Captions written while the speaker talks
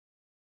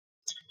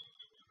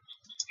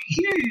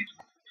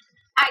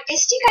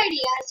Artistic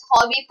Ideas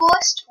Hobby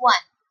Post 1.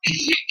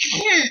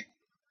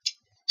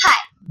 Hi,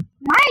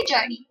 my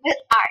journey with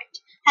art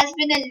has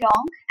been a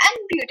long and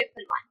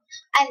beautiful one.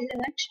 I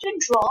learned to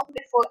draw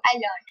before I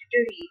learned to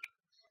read.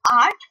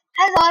 Art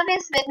has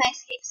always been my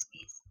safe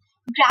space.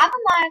 Grab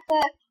a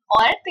marker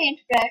or a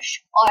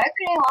paintbrush or a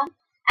crayon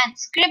and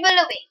scribble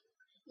away.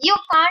 You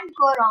can't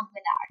go wrong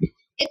with art.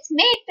 It's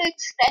made to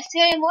express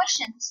your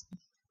emotions.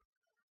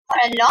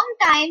 For a long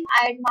time,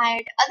 I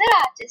admired other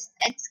artists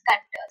and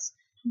sculptors,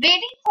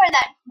 waiting for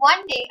that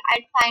one day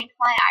I'd find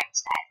my art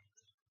style.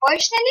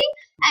 Personally,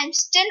 I'm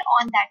still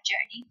on that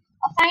journey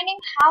of finding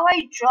how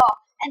I draw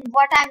and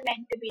what I'm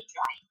meant to be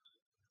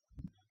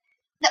drawing.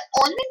 The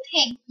only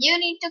thing you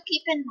need to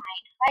keep in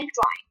mind while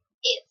drawing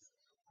is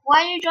who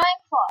are you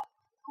drawing for?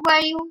 Who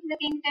are you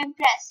looking to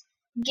impress?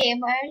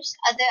 Gamers,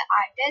 other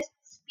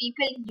artists,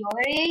 people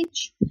your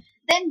age?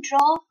 Then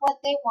draw what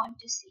they want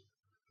to see.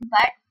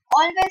 But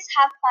always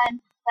have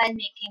fun while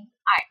making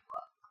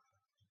artwork.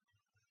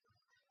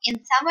 In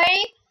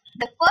summary,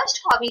 the first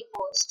hobby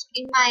post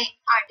in my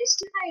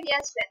Artistic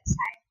Ideas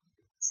website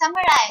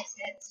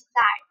summarizes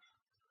that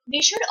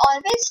we should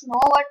always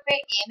know what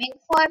we're aiming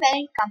for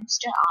when it comes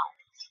to art.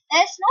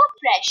 There's no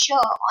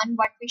pressure on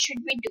what we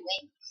should be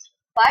doing,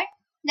 but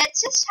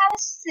let's just have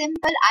a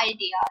simple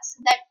idea so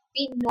that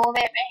we know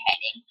where we're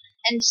heading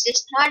and it's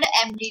just not an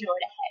empty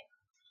road ahead.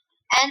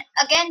 And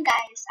again,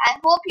 guys, I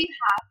hope you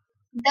have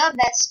the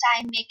best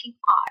time making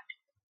art.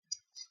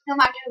 No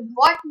matter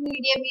what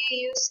medium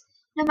you use,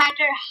 no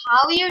matter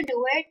how you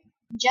do it,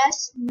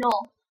 just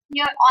know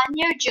you're on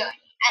your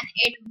journey and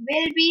it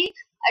will be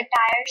a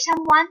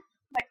tiresome one,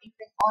 but it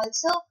will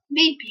also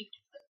be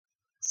beautiful.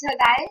 So,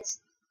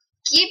 guys,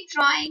 keep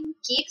drawing,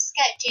 keep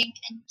sketching,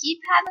 and keep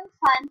having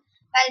fun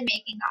while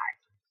making art.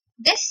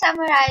 This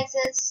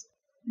summarizes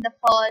the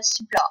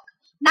first blog.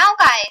 Now,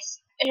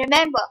 guys,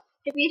 remember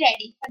to be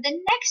ready for the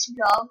next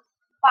blog,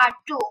 part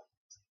 2.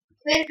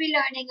 We'll be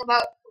learning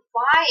about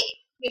why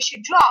we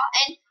should draw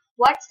and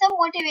what's the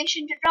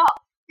motivation to draw.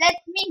 Let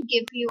me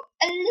give you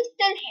a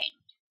little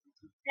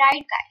hint. Right,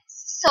 guys?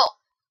 So,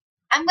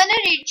 I'm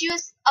gonna read you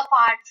a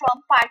part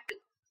from part 2.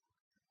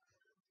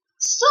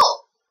 So,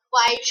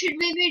 why should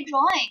we be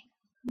drawing?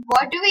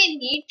 What do we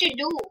need to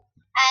do?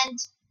 And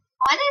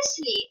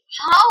honestly,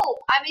 how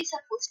are we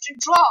supposed to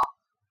draw?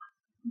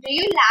 Do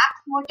you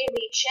lack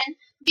motivation?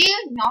 Do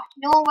you not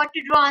know what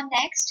to draw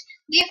next?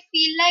 Do you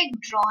feel like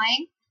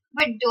drawing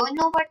but don't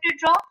know what to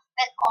draw?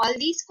 Well, all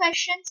these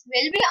questions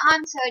will be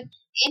answered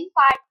in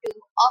part 2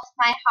 of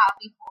my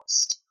hobby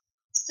post.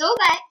 So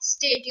guys,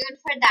 stay tuned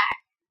for that.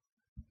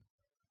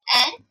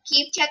 And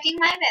keep checking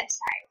my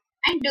website.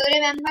 And do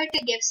remember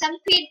to give some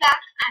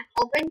feedback. I'm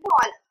open to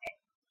all of it.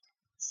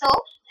 So,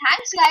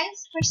 thanks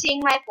guys for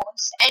seeing my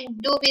post and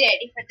do be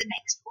ready for the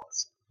next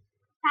post.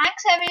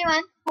 Thanks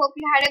everyone. Hope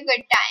you had a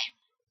good time.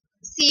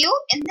 See you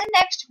in the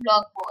next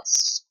blog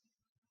post.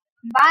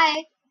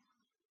 Bye.